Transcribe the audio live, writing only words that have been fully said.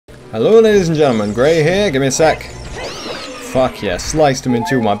Hello ladies and gentlemen, Gray here, give me a sec. Fuck yeah, sliced him in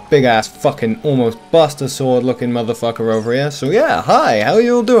two with my big ass fucking almost buster sword looking motherfucker over here. So yeah, hi, how are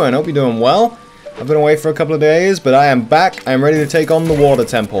you all doing? Hope you're doing well. I've been away for a couple of days, but I am back. I'm ready to take on the water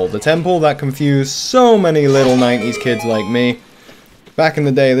temple. The temple that confused so many little 90s kids like me. Back in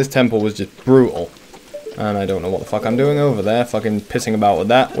the day, this temple was just brutal. And I don't know what the fuck I'm doing over there, fucking pissing about with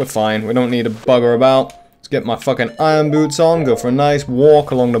that. We're fine, we don't need to bugger about. Let's get my fucking iron boots on, go for a nice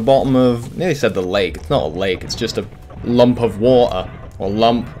walk along the bottom of, nearly said the lake. It's not a lake, it's just a lump of water. Or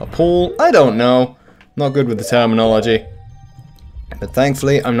lump, a pool, I don't know. Not good with the terminology. But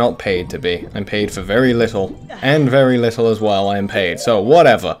thankfully, I'm not paid to be. I'm paid for very little. And very little as well, I am paid. So,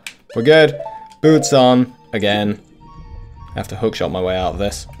 whatever. We're good. Boots on. Again. I have to hookshot my way out of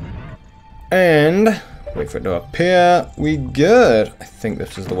this. And wait for it to appear. We good. I think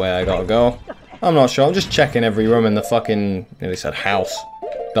this is the way I gotta go. I'm not sure. I'm just checking every room in the fucking, nearly said house,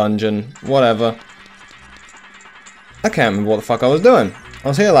 dungeon, whatever. I can't remember what the fuck I was doing. I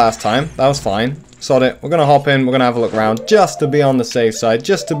was here last time. That was fine. Sod it. We're gonna hop in. We're gonna have a look around just to be on the safe side,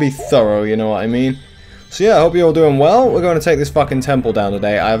 just to be thorough, you know what I mean? So yeah, I hope you're all doing well. We're going to take this fucking temple down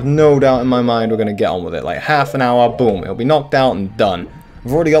today. I have no doubt in my mind we're going to get on with it. Like half an hour, boom. It'll be knocked out and done.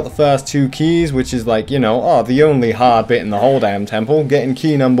 We've already got the first 2 keys, which is like, you know, the only hard bit in the whole damn temple. Getting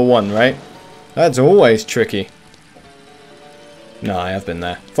key number 1, right? That's always tricky. No, I have been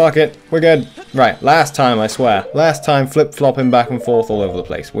there. Fuck it. We're good. Right, last time, I swear. Last time, flip-flopping back and forth all over the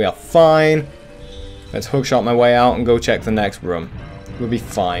place. We are fine. Let's hookshot my way out and go check the next room. We'll be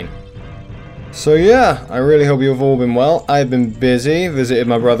fine. So yeah, I really hope you've all been well. I've been busy, visited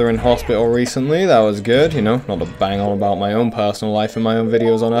my brother in hospital recently, that was good, you know, not to bang on about my own personal life in my own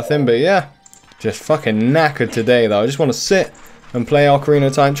videos or nothing, but yeah, just fucking knackered today though. I just want to sit and play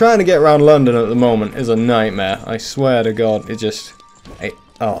Ocarina time. Trying to get around London at the moment is a nightmare, I swear to God, it just,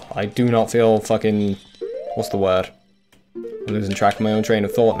 I do not feel fucking, what's the word? I'm losing track of my own train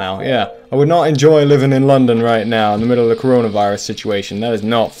of thought now, yeah. I would not enjoy living in London right now in the middle of the coronavirus situation, that is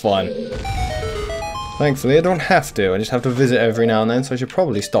not fun. Thankfully, I don't have to. I just have to visit every now and then, so I should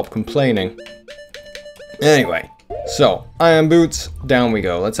probably stop complaining. Anyway, so, iron boots, down we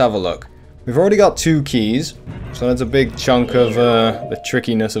go. Let's have a look. We've already got 2 keys, so that's a big chunk of the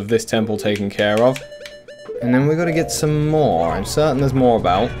trickiness of this temple taken care of. And then we've got to get some more. I'm certain there's more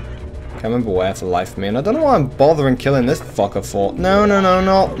about. Can't remember where for the life of me, and I don't know why I'm bothering killing this fucker for. No,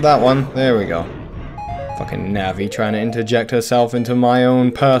 not that one. There we go. Fucking Navi trying to interject herself into my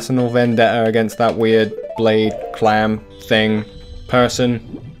own personal vendetta against that weird blade, clam, thing,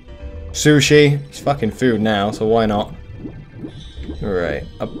 person. Sushi. It's fucking food now, so why not? Alright,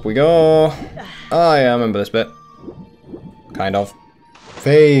 up we go. Oh yeah, I remember this bit. Kind of.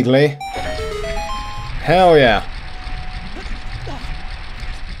 Vaguely. Hell yeah.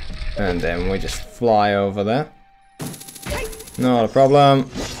 And then we just fly over there. Not a problem.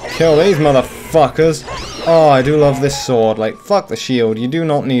 Kill these motherfuckers. Oh, I do love this sword. Like, fuck the shield. You do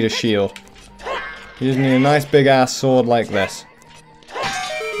not need a shield. You just need a nice big ass sword like this.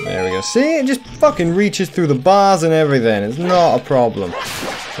 There we go. See? It just fucking reaches through the bars and everything. It's not a problem.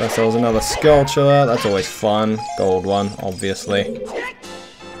 Plus there was another sculpture there. That's always fun. Gold one, obviously.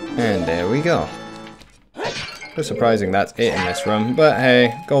 And there we go. It's surprising that's it in this room. But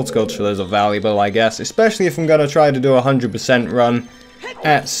hey, gold sculptures are valuable, I guess. Especially if I'm going to try to do a 100% run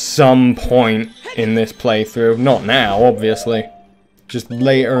at some point in this playthrough. Not now, obviously. Just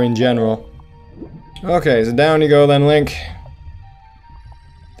later in general. Okay, so down you go then, Link.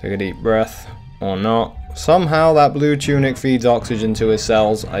 Take a deep breath. Or not. Somehow that blue tunic feeds oxygen to his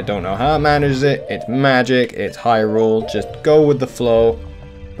cells. I don't know how it manages it. It's magic. It's Hyrule. Just go with the flow.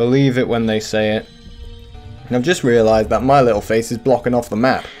 Believe it when they say it. And I've just realized that my little face is blocking off the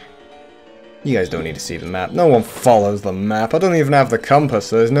map. You guys don't need to see the map. No one follows the map. I don't even have the compass,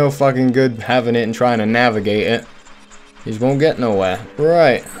 so there's no fucking good having it and trying to navigate it. You just won't get nowhere.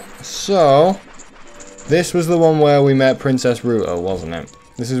 Right. So, this was the one where we met Princess Ruto, wasn't it?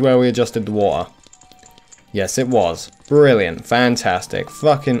 This is where we adjusted the water. Yes, it was. Brilliant. Fantastic.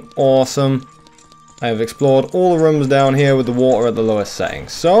 Fucking awesome. I have explored all the rooms down here with the water at the lowest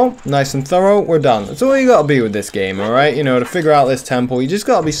settings. So, nice and thorough, we're done. That's all you gotta be with this game, alright? You know, to figure out this temple, you just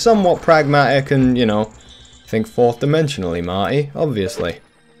gotta be somewhat pragmatic and, you know, think 4th dimensionally, Marty, obviously.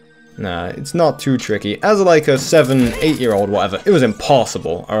 Nah, it's not too tricky. As like a 7, 8-year-old, whatever, it was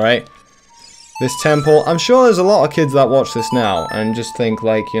impossible, alright? This temple, I'm sure there's a lot of kids that watch this now and just think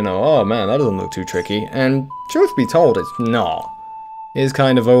like, you know, oh man, that doesn't look too tricky. And truth be told, it's not. It is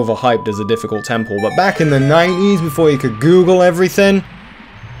kind of overhyped as a difficult temple, but back in the 90s, before you could Google everything,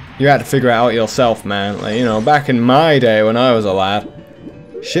 you had to figure it out yourself, man. Like, you know, back in my day when I was a lad,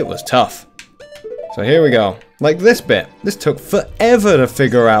 Shit was tough. So here we go. Like this bit. This took forever to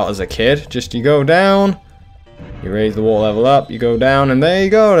figure out as a kid. Just you go down, you raise the water level up, you go down, and there you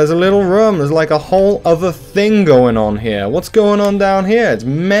go. There's a little room. There's like a whole other thing going on here. What's going on down here? It's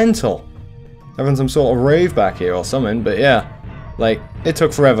mental. Having some sort of rave back here or something, but yeah. Like, it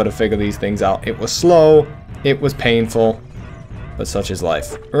took forever to figure these things out. It was slow, it was painful, but such is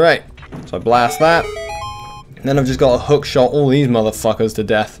life. Alright, so I blast that. And then I've just got to hook shot all these motherfuckers to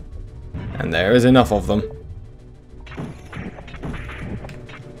death. And there is enough of them.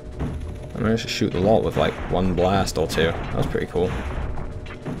 I managed to shoot a lot with like one blast or two. That was pretty cool.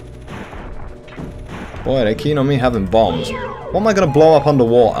 Boy, they're keen on me having bombs. What am I going to blow up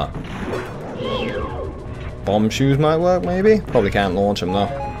underwater? Bomb shoes might work, maybe? Probably can't launch them, though.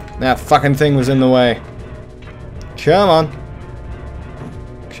 That fucking thing was in the way. Come on.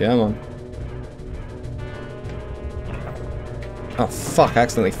 Come on. Oh, fuck, I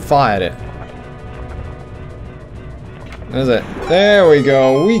accidentally fired it. There's it. There we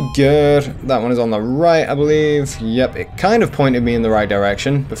go. We good. That one is on the right, I believe. Yep, it kind of pointed me in the right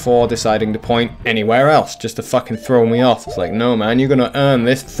direction before deciding to point anywhere else, just to fucking throw me off. It's like, no, man, you're gonna earn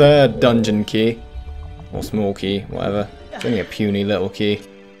this third dungeon key. Or small key, whatever. It's only a puny little key.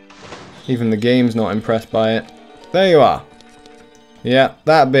 Even the game's not impressed by it. There you are. Yeah,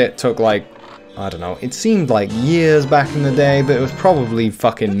 that bit took like, I don't know, it seemed like years back in the day, but it was probably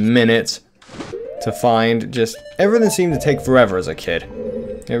fucking minutes to find. Just, everything seemed to take forever as a kid.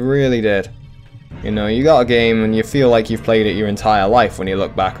 It really did. You know, you got a game and you feel like you've played it your entire life when you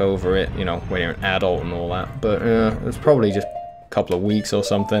look back over it, you know, when you're an adult and all that. But it was probably just a couple of weeks or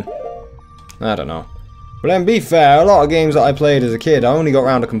something. I don't know. But then, be fair, a lot of games that I played as a kid, I only got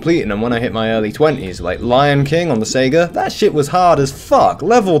around to completing them when I hit my early 20s. Like Lion King on the Sega, that shit was hard as fuck.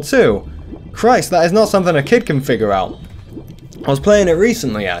 Level 2. Christ, that is not something a kid can figure out. I was playing it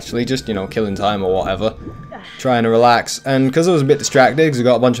recently, actually, just, you know, killing time or whatever. Trying to relax. And because I was a bit distracted, because I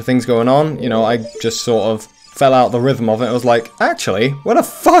got a bunch of things going on, you know, I just sort of fell out the rhythm of it. I was like, actually, where the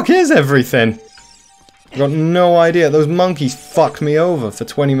fuck is everything? I got no idea. Those monkeys fucked me over for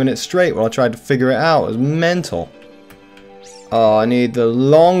 20 minutes straight while I tried to figure it out. It was mental. Oh, I need the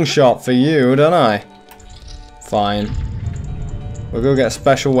long shot for you, don't I? Fine. We'll go get a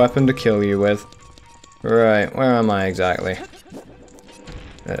special weapon to kill you with. Right, where am I exactly?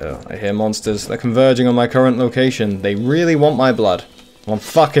 Uh-oh, I hear monsters. They're converging on my current location. They really want my blood. I'm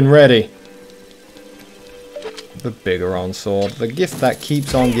fucking ready. The Biggoron sword. The gift that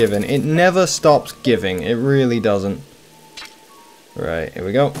keeps on giving. It never stops giving. It really doesn't. Right, here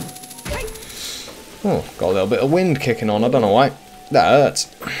we go. Oh, got a little bit of wind kicking on. I don't know why. That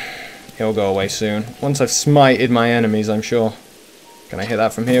hurts. It'll go away soon. Once I've smited my enemies, I'm sure. Can I hit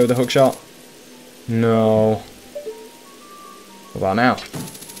that from here with a hook shot? No. What about now?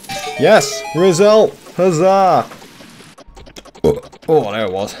 Yes! Result! Huzzah! Oh, there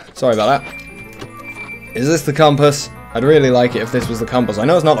it was. Sorry about that. Is this the compass? I'd really like it if this was the compass. I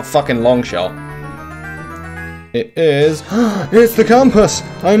know it's not a fucking long shot. It is. It's the compass!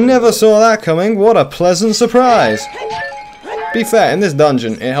 I never saw that coming. What a pleasant surprise. Be fair, in this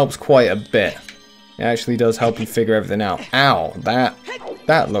dungeon, it helps quite a bit. It actually does help you figure everything out. Ow,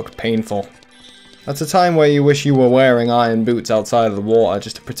 that looked painful. That's a time where you wish you were wearing iron boots outside of the water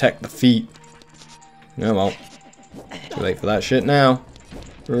just to protect the feet. Oh well. Too late for that shit now.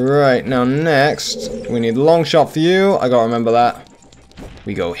 Right, now next, we need a long shot for you. I gotta remember that.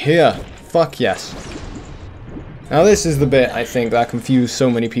 We go here. Fuck yes. Now this is the bit, I think, that confused so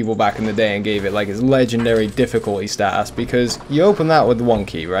many people back in the day and gave it like its legendary difficulty status, because you open that with one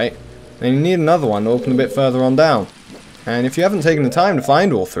key, right? Then you need another one to open a bit further on down. And if you haven't taken the time to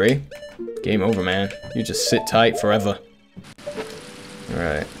find all three, game over, man. You just sit tight forever.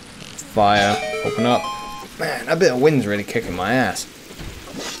 Alright. Fire. Open up. Man, that bit of wind's really kicking my ass.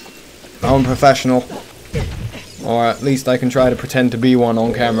 I'm professional. Or at least I can try to pretend to be one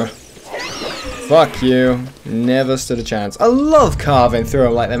on camera. Fuck you. Never stood a chance. I love carving through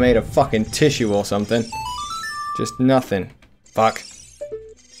them like they're made of fucking tissue or something. Just nothing. Fuck.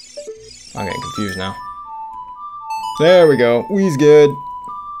 I'm getting confused now. There we go. We's good.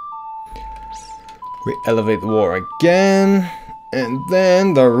 We elevate the water again. And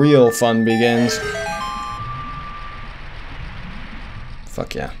then the real fun begins.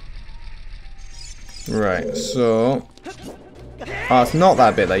 Fuck yeah. Right, so... Oh, it's not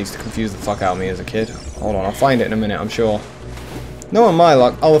that bit that used to confuse the fuck out of me as a kid. Hold on, I'll find it in a minute, I'm sure. Knowing my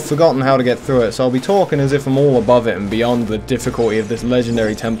luck, I'll have forgotten how to get through it, so I'll be talking as if I'm all above it and beyond the difficulty of this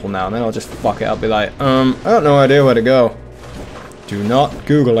legendary temple now, and then I'll just fuck it up, be like, I got no idea where to go. Do not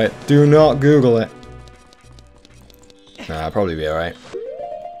Google it. Do not Google it. Nah, I'll probably be alright.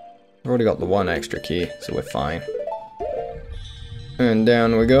 I've already got the one extra key, so we're fine. And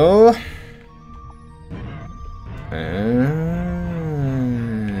down we go.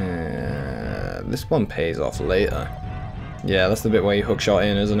 This one pays off later. Yeah, that's the bit where you hookshot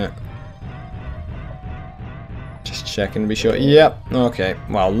in, isn't it? Just checking to be sure. Yep, okay.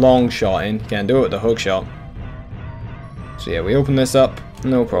 Well, long shot in. You can't do it with the hookshot. So yeah, we open this up,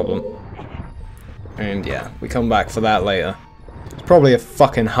 no problem. And yeah, we come back for that later. It's probably a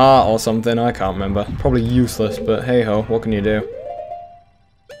fucking heart or something, I can't remember. Probably useless, but hey ho, what can you do?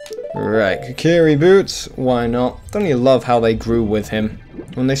 Right, Kokiri boots, why not? Don't you love how they grew with him?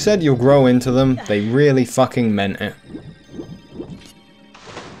 When they said you'll grow into them, they really fucking meant it.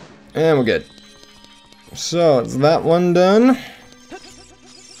 And we're good. So, it's that one done.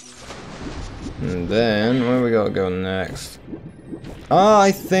 And then, where we gotta go next? Ah,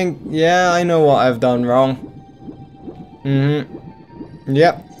 I think, yeah, I know what I've done wrong.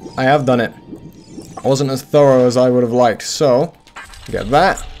 Yep, I have done it. I wasn't as thorough as I would have liked, so, we got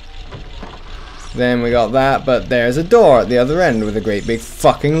that. Then we got that, but there's a door at the other end with a great big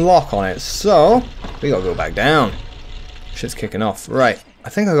fucking lock on it, so, we gotta go back down. Shit's kicking off. Right, I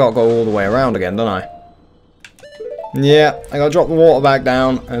think I gotta go all the way around again, don't I? Yeah, I gotta drop the water back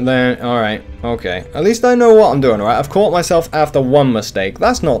down, and then, alright, okay. At least I know what I'm doing, right? I've caught myself after one mistake.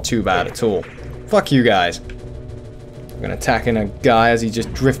 That's not too bad at all. Fuck you guys. I'm gonna attack in a guy as he's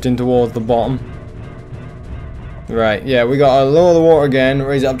just drifting towards the bottom. Right, yeah, we gotta lower the water again,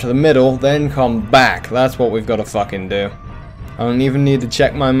 raise it up to the middle, then come back. That's what we've gotta fucking do. I don't even need to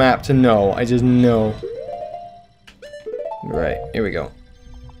check my map to know. I just know. Right, here we go.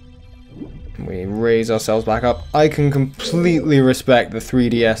 We raise ourselves back up. I can completely respect the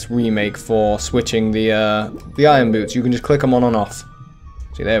 3DS remake for switching the iron boots. You can just click them on and off.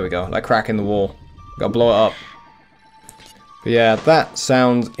 See, there we go. Like crack in the wall. Gotta blow it up. But yeah, that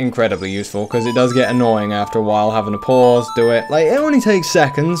sounds incredibly useful because it does get annoying after a while having to pause, do it. Like, it only takes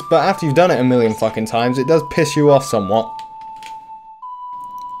seconds, but after you've done it a million fucking times, it does piss you off somewhat.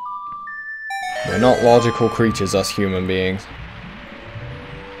 We're not logical creatures, us human beings.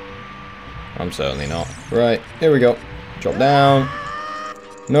 I'm certainly not. Right, here we go. Drop down.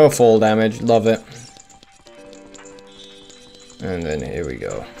 No fall damage, love it. And then here we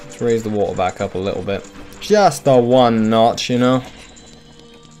go. Let's raise the water back up a little bit. Just the one notch, you know.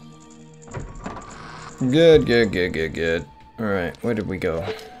 Good, good, good, good, good. Alright, where did we go?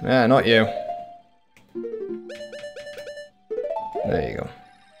 Ah, not you. There you go.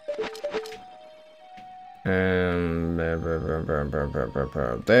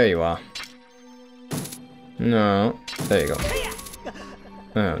 There you are. No, there you go.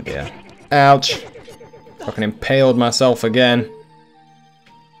 Oh dear. Ouch! Fucking impaled myself again.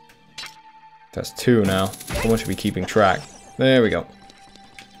 That's two now. Someone should be keeping track. There we go.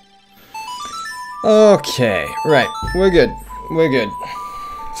 Okay, right. We're good. We're good.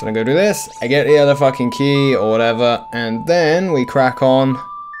 So I go do this. I get the other fucking key or whatever. And then we crack on.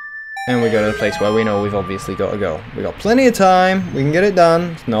 And we go to the place where we know we've obviously got to go. We got plenty of time. We can get it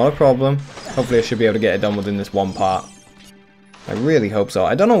done. It's not a problem. Hopefully I should be able to get it done within this one part. I really hope so.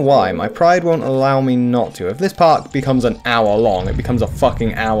 I don't know why. My pride won't allow me not to. If this part becomes an hour long, it becomes a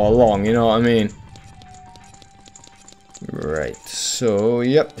fucking hour long. You know what I mean? Right. So,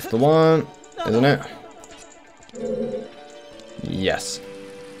 yep. It's the one. Isn't it? Yes.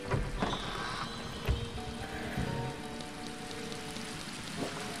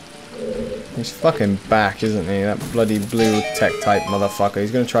 He's fucking back, isn't he? That bloody blue tech type motherfucker.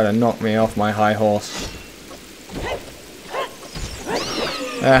 He's gonna try to knock me off my high horse.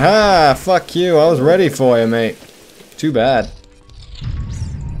 Aha! Fuck you. I was ready for you, mate. Too bad.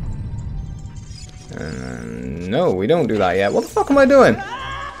 No, we don't do that yet. What the fuck am I doing?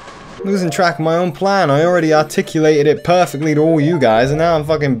 Losing track of my own plan. I already articulated it perfectly to all you guys, and now I'm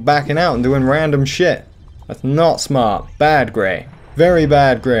fucking backing out and doing random shit. That's not smart. Bad Gray. Very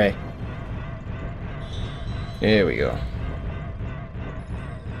bad Gray. Here we go.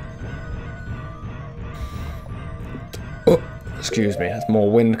 Oh, excuse me, there's more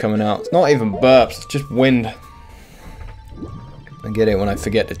wind coming out. It's not even burps, it's just wind. I get it when I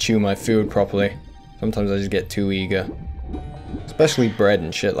forget to chew my food properly. Sometimes I just get too eager. Especially bread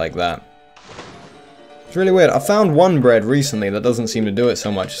and shit like that. It's really weird. I found one bread recently that doesn't seem to do it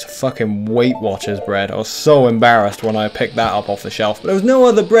so much. It's a fucking Weight Watchers bread. I was so embarrassed when I picked that up off the shelf. But there was no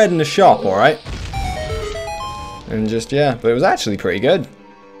other bread in the shop, alright? And just, yeah, but it was actually pretty good.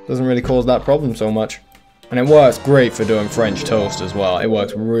 Doesn't really cause that problem so much. And it works great for doing French toast as well. It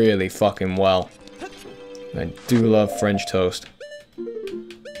works really fucking well. I do love French toast.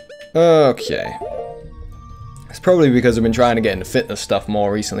 Okay. It's probably because I've been trying to get into fitness stuff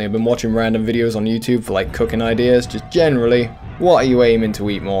more recently. I've been watching random videos on YouTube for like cooking ideas. Just generally, what are you aiming to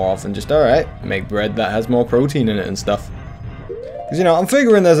eat more often? Just alright, make bread that has more protein in it and stuff. Because, you know, I'm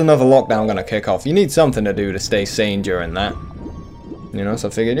figuring there's another lockdown gonna kick off. You need something to do to stay sane during that. You know, so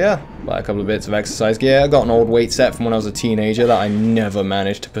I figured, yeah, buy a couple of bits of exercise gear. I got an old weight set from when I was a teenager that I never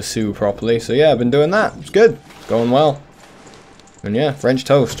managed to pursue properly. So yeah, I've been doing that. It's good. It's going well. And yeah, French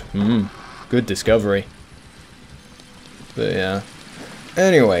toast. Good discovery. But yeah.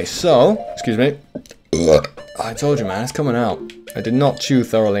 Anyway, so, excuse me. I told you, man, it's coming out. I did not chew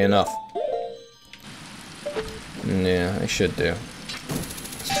thoroughly enough. Yeah, I should do.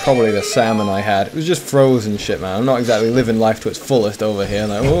 It's probably the salmon I had. It was just frozen shit, man. I'm not exactly living life to its fullest over here.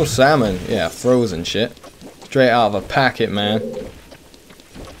 Like, oh, salmon. Yeah, frozen shit. Straight out of a packet, man. It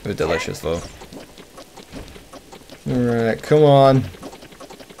was delicious, though. Alright, come on.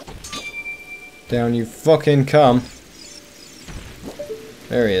 Down you fucking come.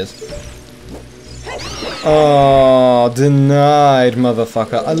 There he is. Oh, denied,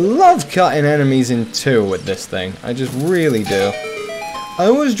 motherfucker. I love cutting enemies in two with this thing. I just really do. I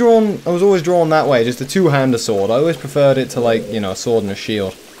was always drawn that way, just a two-hander sword. I always preferred it to, like, you know, a sword and a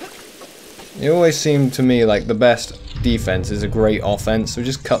shield. It always seemed to me like the best defense is a great offense, so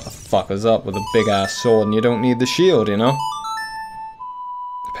just cut the fuckers up with a big-ass sword and you don't need the shield, you know?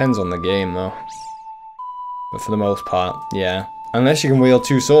 Depends on the game, though. But for the most part, yeah. Unless you can wield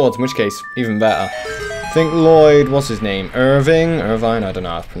two swords, in which case, even better. Think Lloyd, what's his name? Irvine, I don't know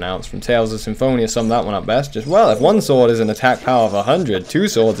how it's pronounced, from Tales of Symphonia summed that one up best. Just, well, if one sword is an attack power of 100, two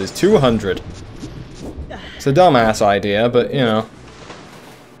swords is 200. It's a dumbass idea, but, you know.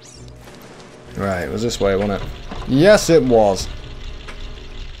 Right, it was this way, wasn't it? Yes, it was.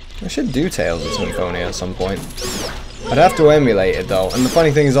 I should do Tales of Symphonia at some point. I'd have to emulate it, though, and the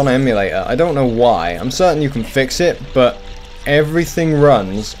funny thing is on an emulator, I don't know why. I'm certain you can fix it, but everything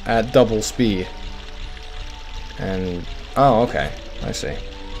runs at double speed. And, oh, okay, I see.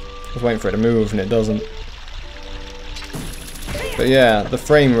 I was waiting for it to move and it doesn't. But yeah, the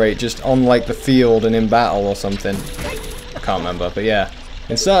frame rate just on like the field and in battle or something. I can't remember, but yeah.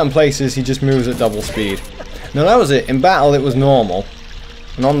 In certain places he just moves at double speed. No, that was it. In battle it was normal.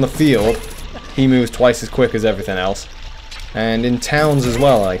 And on the field, he moves twice as quick as everything else. And in towns as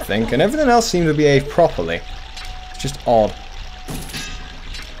well, I think. And everything else seemed to behave properly. It's just odd.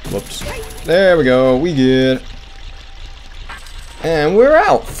 Whoops. There we go, we good. And we're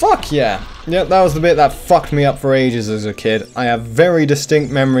out. Fuck yeah. Yep, that was the bit that fucked me up for ages as a kid. I have very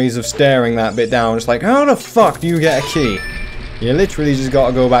distinct memories of staring that bit down. Just like, how the fuck do you get a key? You literally just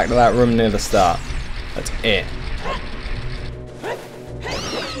gotta go back to that room near the start. That's it.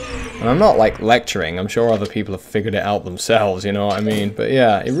 And I'm not like lecturing. I'm sure other people have figured it out themselves, you know what I mean? But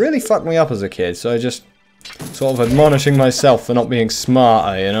yeah, it really fucked me up as a kid. So I just sort of admonishing myself for not being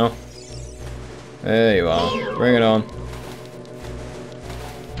smarter, you know? There you are. Bring it on.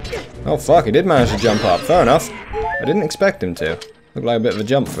 Oh fuck, he did manage to jump up. Fair enough. I didn't expect him to. Looked like a bit of a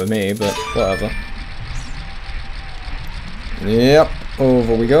jump for me, but whatever. Yep,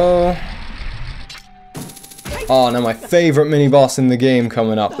 over we go. Oh, now my favourite mini-boss in the game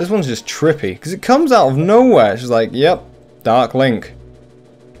coming up. This one's just trippy, because it comes out of nowhere. It's just like, yep, Dark Link.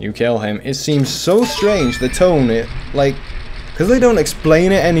 You kill him. It seems so strange, the tone, it, like, because they don't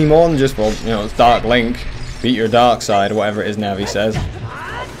explain it anymore than just, well, you know, it's Dark Link. Beat your dark side, or whatever it is Navi says.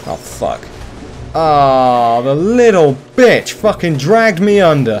 Oh, fuck. Oh, the little bitch fucking dragged me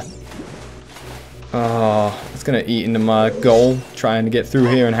under. Oh, it's gonna eat into my goal, trying to get through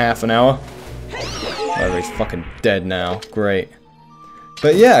here in half an hour. Whatever, he's fucking dead now. Great.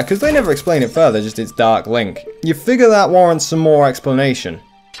 But yeah, because they never explain it further, just it's Dark Link. You figure that warrants some more explanation.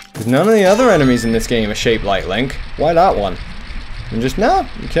 Because none of the other enemies in this game are shaped like Link. Why that one? And just, no,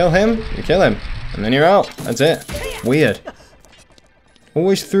 you kill him, and then you're out. That's it. Weird.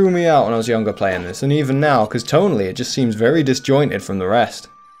 Always threw me out when I was younger playing this, and even now, because tonally it just seems very disjointed from the rest.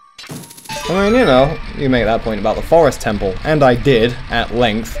 I mean, you know, you make that point about the Forest Temple, and I did, at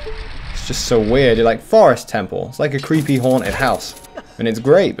length. It's just so weird, you're like, Forest Temple, it's like a creepy haunted house. And it's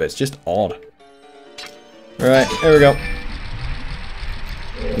great, but it's just odd. Right, here we go.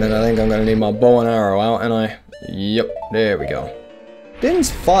 And then I think I'm going to need my bow and arrow out, and yep, there we go.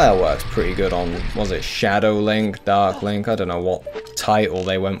 Din's fireworks pretty good on, was it Shadow Link, Dark Link? I don't know what title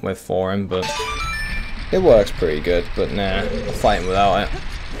they went with for him, but it works pretty good. But nah, I'll fight him without it.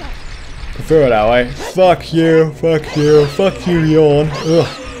 Prefer it that way. Fuck you, yawn. Ugh.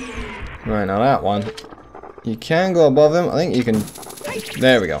 Right, now that one. You can go above him. I think you can.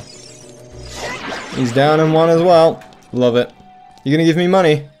 There we go. He's down in one as well. Love it. You gonna give me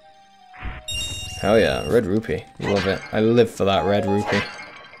money? Hell yeah, red rupee. Love it. I live for that red rupee.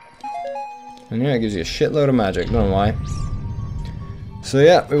 And yeah, it gives you a shitload of magic, don't know why. So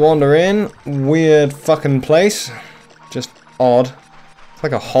yeah, we wander in. Weird fucking place. Just odd. It's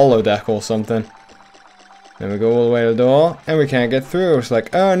like a holodeck or something. Then we go all the way to the door, and we can't get through. It's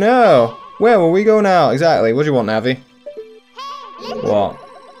like, oh no! Where will we go now? Exactly. What do you want, Navi? What?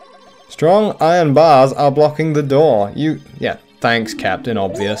 Strong iron bars are blocking the door. Yeah, thanks, Captain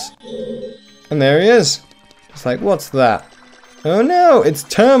Obvious. And there he is. It's like, what's that? Oh no, it's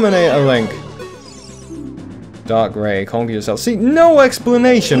Terminator Link. Dark Grey, conquer yourself. See, no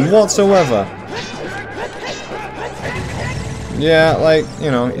explanation whatsoever. Yeah, like,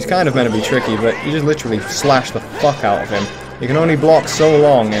 you know, he's kind of meant to be tricky, but you just literally slash the fuck out of him. You can only block so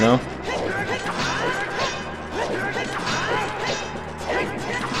long, you know?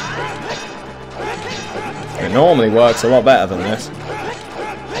 It normally works a lot better than this.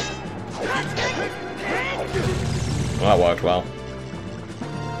 Well, that worked well.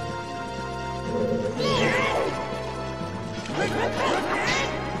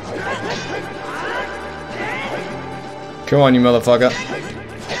 Come on, you motherfucker.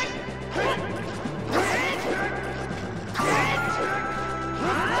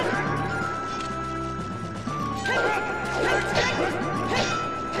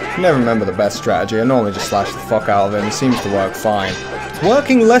 I never remember the best strategy. I normally just slash the fuck out of him. It seems to work fine. It's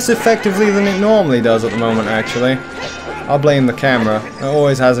working less effectively than it normally does at the moment, actually. I'll blame the camera. It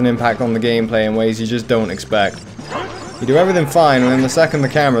always has an impact on the gameplay in ways you just don't expect. You do everything fine, and then the second the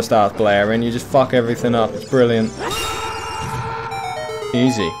camera starts blaring, you just fuck everything up. It's brilliant.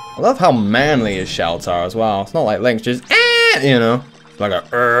 Easy. I love how manly his shouts are as well. It's not like Link's just, you know, like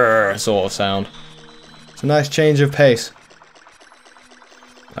a sort of sound. It's a nice change of pace,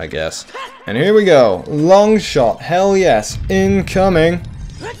 I guess. And here we go. Long shot. Hell yes. Incoming.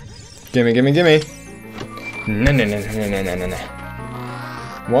 Gimme, gimme, gimme. No, no, no, no, no, no, no, no.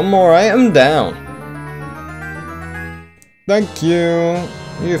 One more item down. Thank you.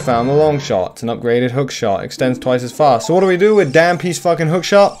 You found the long shot. It's an upgraded hook shot. Extends twice as far. So what do we do with damn piece fucking hook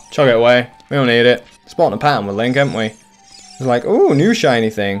shot? Chuck it away. We don't need it. Spotting a pattern with Link, haven't we? It's like, ooh, new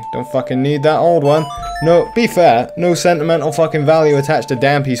shiny thing. Don't fucking need that old one. No, be fair. No sentimental fucking value attached to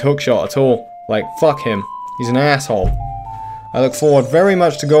damn piece hook shot at all. Like, fuck him. He's an asshole. I look forward very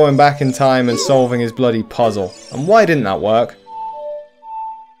much to going back in time and solving his bloody puzzle. And why didn't that work?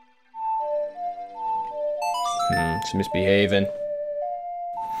 It's misbehaving.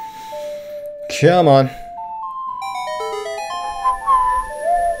 Come on.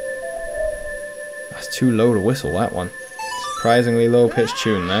 That's too low to whistle, that one. Surprisingly low pitched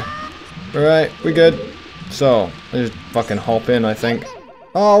tune there. Alright, we good. So, let's just fucking hop in, I think.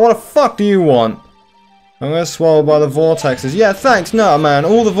 Oh, what the fuck do you want? I'm gonna swallowed by the vortexes. Yeah, thanks. No, man.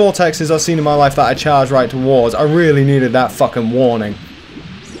 All the vortexes I've seen in my life that I charged right towards, I really needed that fucking warning.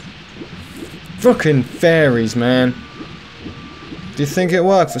 Fucking fairies, man. Do you think it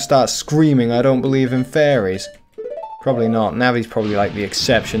worked for start screaming I don't believe in fairies? Probably not. Navi's probably like the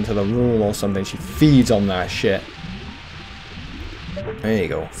exception to the rule or something. She feeds on that shit. There you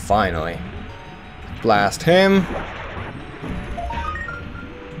go. Finally. Blast him.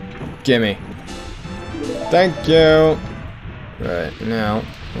 Gimme. Thank you. Right, now.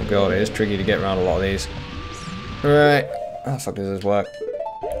 Oh god, it is tricky to get around a lot of these. Right. How the fuck does this work?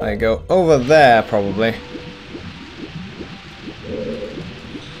 There you go. Over there, probably.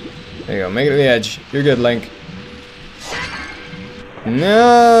 There you go. Make it to the edge. You're good, Link.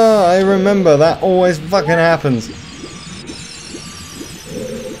 No, I remember. That always fucking happens.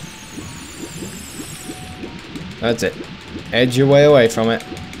 That's it. Edge your way away from it.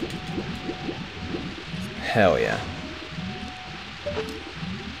 Hell yeah.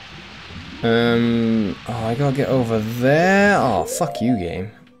 Oh, I gotta get over there. Oh, fuck you,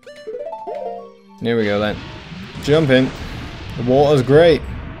 game. Here we go then. Jump in. The water's great.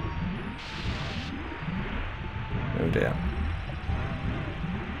 Oh dear.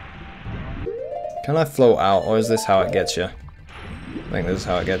 Can I float out, or is this how it gets you? I think this is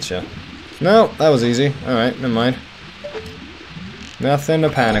how it gets you. No, that was easy. Alright, never mind. Nothing to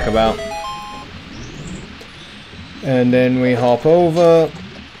panic about. And then we hop over.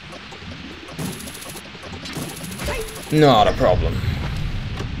 Not a problem.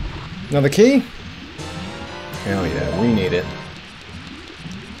 Another key? Hell yeah, we need it.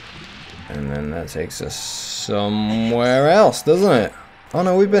 And then that takes us somewhere else, doesn't it? Oh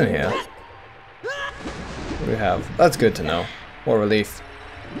no, we've been here. We have. That's good to know. What a relief.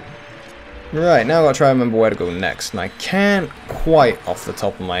 Right, now I've got to try and remember where to go next. And I can't quite off the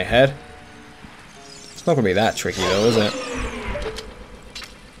top of my head. It's not going to be that tricky though, is it?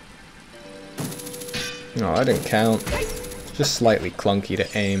 Oh, that didn't count. It's just slightly clunky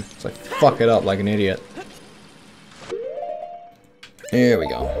to aim. So I fuck it up like an idiot. Here we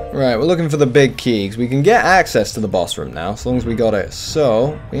go. Right, we're looking for the big key, because we can get access to the boss room now, as long as we got it.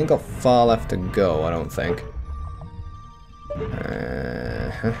 So, we ain't got far left to go, I don't think.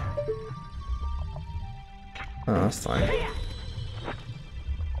 Oh, that's fine.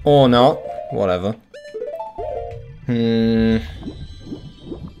 Or not. Whatever. I'm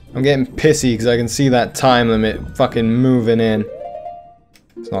getting pissy, because I can see that time limit fucking moving in.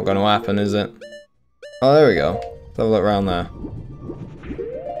 It's not going to happen, is it? Oh, there we go. Let's have a look around there.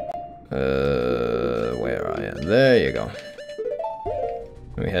 Where are you? There you go.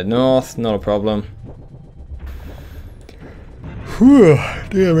 We head north, not a problem. Whew,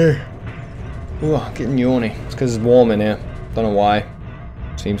 dear me. Ooh, getting yawny. It's because it's warm in here. Don't know why.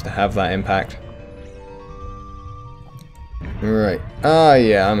 Seems to have that impact. Right. Ah,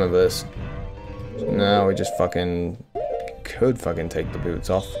 yeah, I remember this. So now we just fucking... could fucking take the boots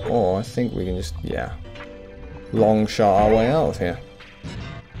off. Or I think we can just, yeah. Long shot our way out of here.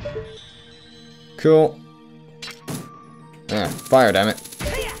 Cool. Ah, fire, damn it.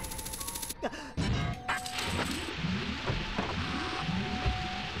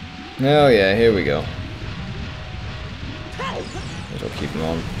 Oh yeah, here we go. I'll keep him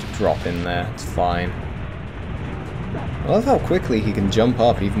on. Just drop in there, it's fine. I love how quickly he can jump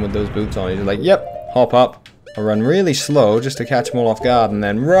up even with those boots on. He's like, yep, hop up. I run really slow just to catch them all off guard and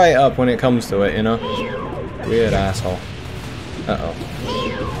then right up when it comes to it, you know? Weird asshole. Uh-oh.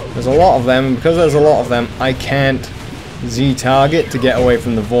 There's a lot of them, and because there's a lot of them, I can't Z-target to get away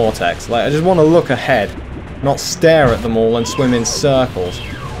from the vortex. Like, I just want to look ahead, not stare at them all and swim in circles.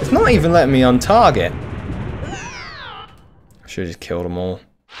 It's not even letting me on-target. I should have just killed them all.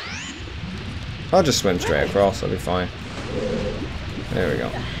 I'll just swim straight across, I'll be fine. There we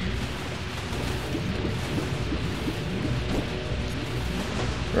go.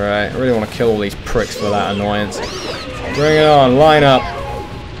 Right, I really want to kill all these pricks for that annoyance. Bring it on, line up.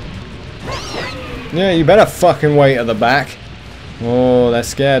 Yeah, you better fucking wait at the back. Oh, they're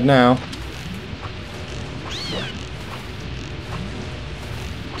scared now.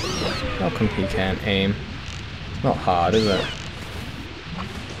 How come he can't aim? It's not hard, is it?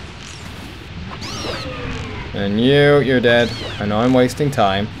 And you're dead. I know I'm wasting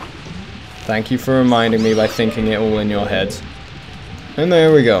time. Thank you for reminding me by thinking it all in your heads. And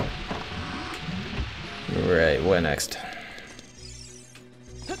there we go. Right, where next?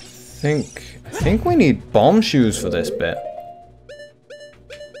 I think we need bomb shoes for this bit.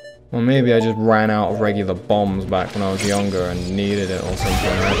 Or maybe I just ran out of regular bombs back when I was younger and needed it or something.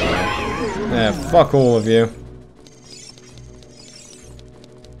 I don't know. Yeah, fuck all of you.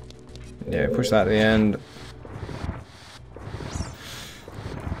 Yeah, push that to the end.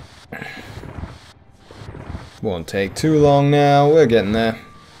 Won't take too long now. We're getting there.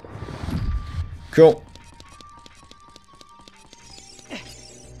 Cool.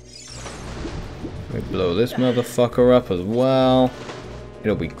 We blow this motherfucker up as well.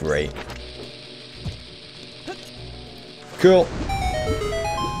 It'll be great. Cool.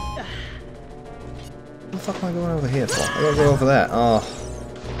 What the fuck am I going over here for? I gotta go over there. Oh.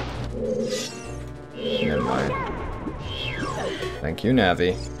 Never mind. Thank you,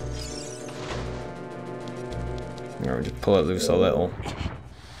 Navi. Alright, just pull it loose a little.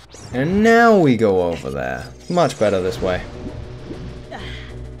 And now we go over there. Much better this way.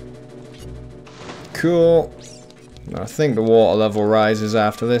 Cool. I think the water level rises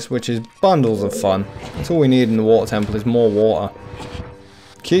after this, which is bundles of fun. That's all we need in the water temple is more water.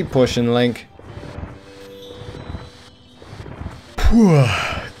 Keep pushing, Link.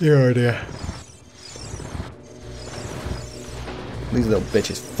 Dear, dear. These little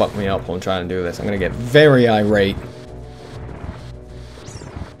bitches fuck me up while I'm trying to do this. I'm gonna get very irate.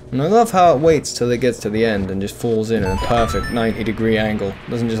 And I love how it waits till it gets to the end and just falls in a perfect 90-degree angle.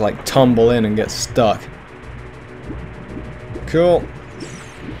 Doesn't just like tumble in and get stuck. Cool.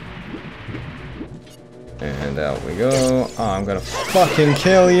 And out we go. Oh, I'm gonna fucking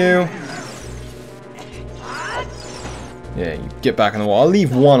kill you. Yeah, you get back in the water. I'll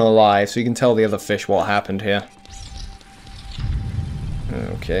leave one alive so you can tell the other fish what happened here.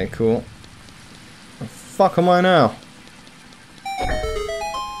 Okay, cool. Where the fuck am I now?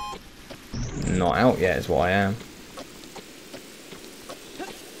 Not out yet is what I am.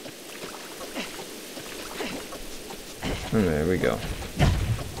 And there we go.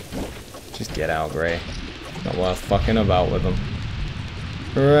 Just get out, Gray. Not worth fucking about with them.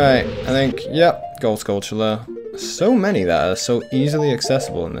 Right, I think, yep, gold sculpture. So many that are so easily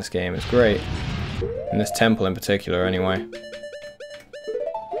accessible in this game. It's great. In this temple in particular, anyway.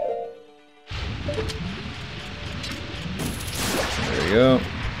 go.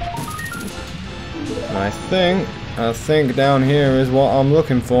 And I think down here is what I'm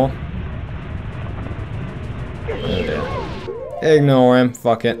looking for. Oh dear. Ignore him.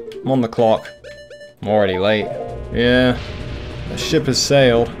 Fuck it. I'm on the clock. I'm already late. Yeah. The ship has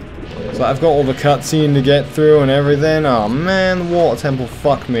sailed. So I've got all the cutscene to get through and everything. Oh man, the water temple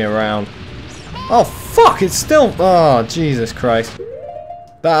fucked me around. Oh fuck, it's still... Oh, Jesus Christ.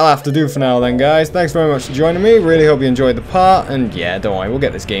 That'll have to do for now then, guys. Thanks very much for joining me. Really hope you enjoyed the part. And yeah, don't worry, we'll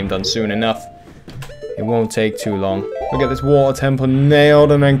get this game done soon enough. It won't take too long. We'll get this water temple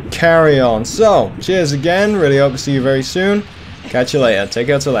nailed and then carry on. So, cheers again. Really hope to see you very soon. Catch you later. Take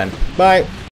care till then. Bye.